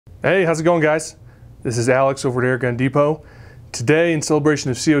Hey, how's it going, guys? This is Alex over at Airgun Depot. Today, in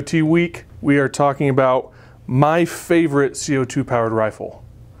celebration of CO2 week, we are talking about my favorite CO2 powered rifle,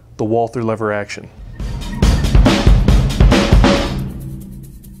 the Walther lever action.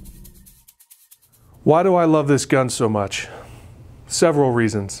 Why do I love this gun so much? Several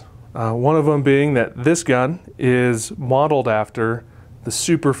reasons. One of them being that this gun is modeled after the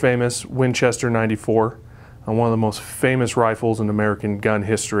super famous Winchester 94, one of the most famous rifles in American gun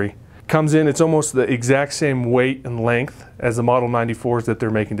history. Comes in, it's almost the exact same weight and length as the Model 94s that they're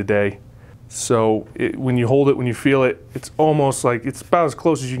making today. So when you hold it, when you feel it, it's almost like, it's about as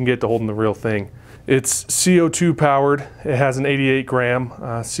close as you can get to holding the real thing. It's CO2 powered. It has an 88 gram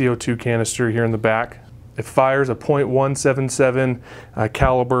CO2 canister here in the back. It fires a .177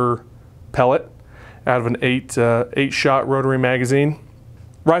 caliber pellet out of an 8-shot rotary magazine.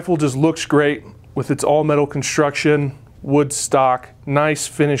 Rifle just looks great with its all metal construction, wood stock, nice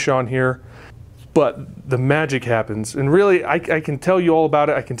finish on here. But the magic happens, and really I can tell you all about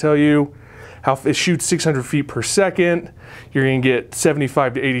it. I can tell you how it shoots 600 feet per second. You're gonna get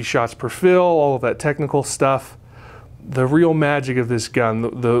 75 to 80 shots per fill, all of that technical stuff. The real magic of this gun,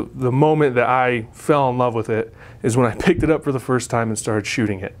 the moment that I fell in love with it, is when I picked it up for the first time and started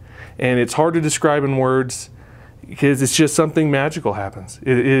shooting it. And it's hard to describe in words, because it's just something magical happens.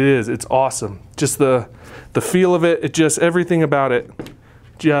 It is, it's awesome. Just the feel of it, everything about it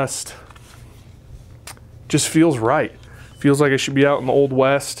just feels right. Feels like I should be out in the Old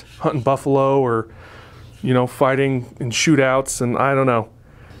West, hunting buffalo, or, you know, fighting in shootouts, and I don't know.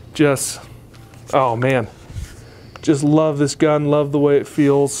 Just, oh man. Just love this gun, love the way it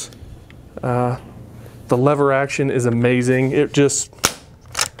feels. The lever action is amazing. It just,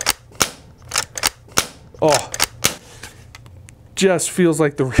 just feels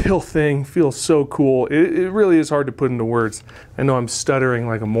like the real thing, feels so cool. It really is hard to put into words. I know I'm stuttering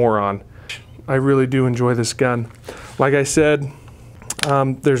like a moron. I really do enjoy this gun. Like I said,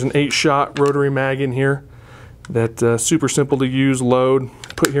 there's an 8-shot rotary mag in here that's super simple to use, load,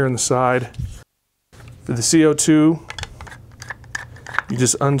 put here on the side. For the CO2, you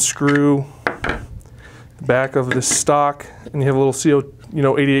just unscrew the back of this stock, and you have a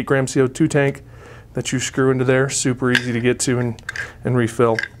little 88 gram CO2 tank that you screw into there. Super easy to get to and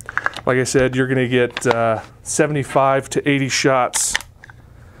refill. Like I said, you're gonna get 75 to 80 shots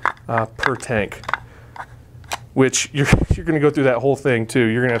per tank, which you're gonna go through that whole thing too.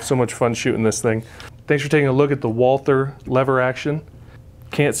 You're gonna have so much fun shooting this thing. Thanks for taking a look at the Walther lever action.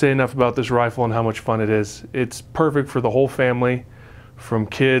 Can't say enough about this rifle and how much fun it is. It's perfect for the whole family, from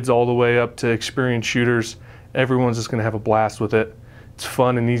kids all the way up to experienced shooters. Everyone's just gonna have a blast with it. It's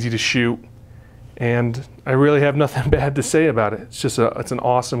fun and easy to shoot, and I really have nothing bad to say about it. It's just it's an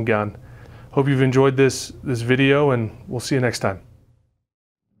awesome gun. Hope you've enjoyed this video, and we'll see you next time.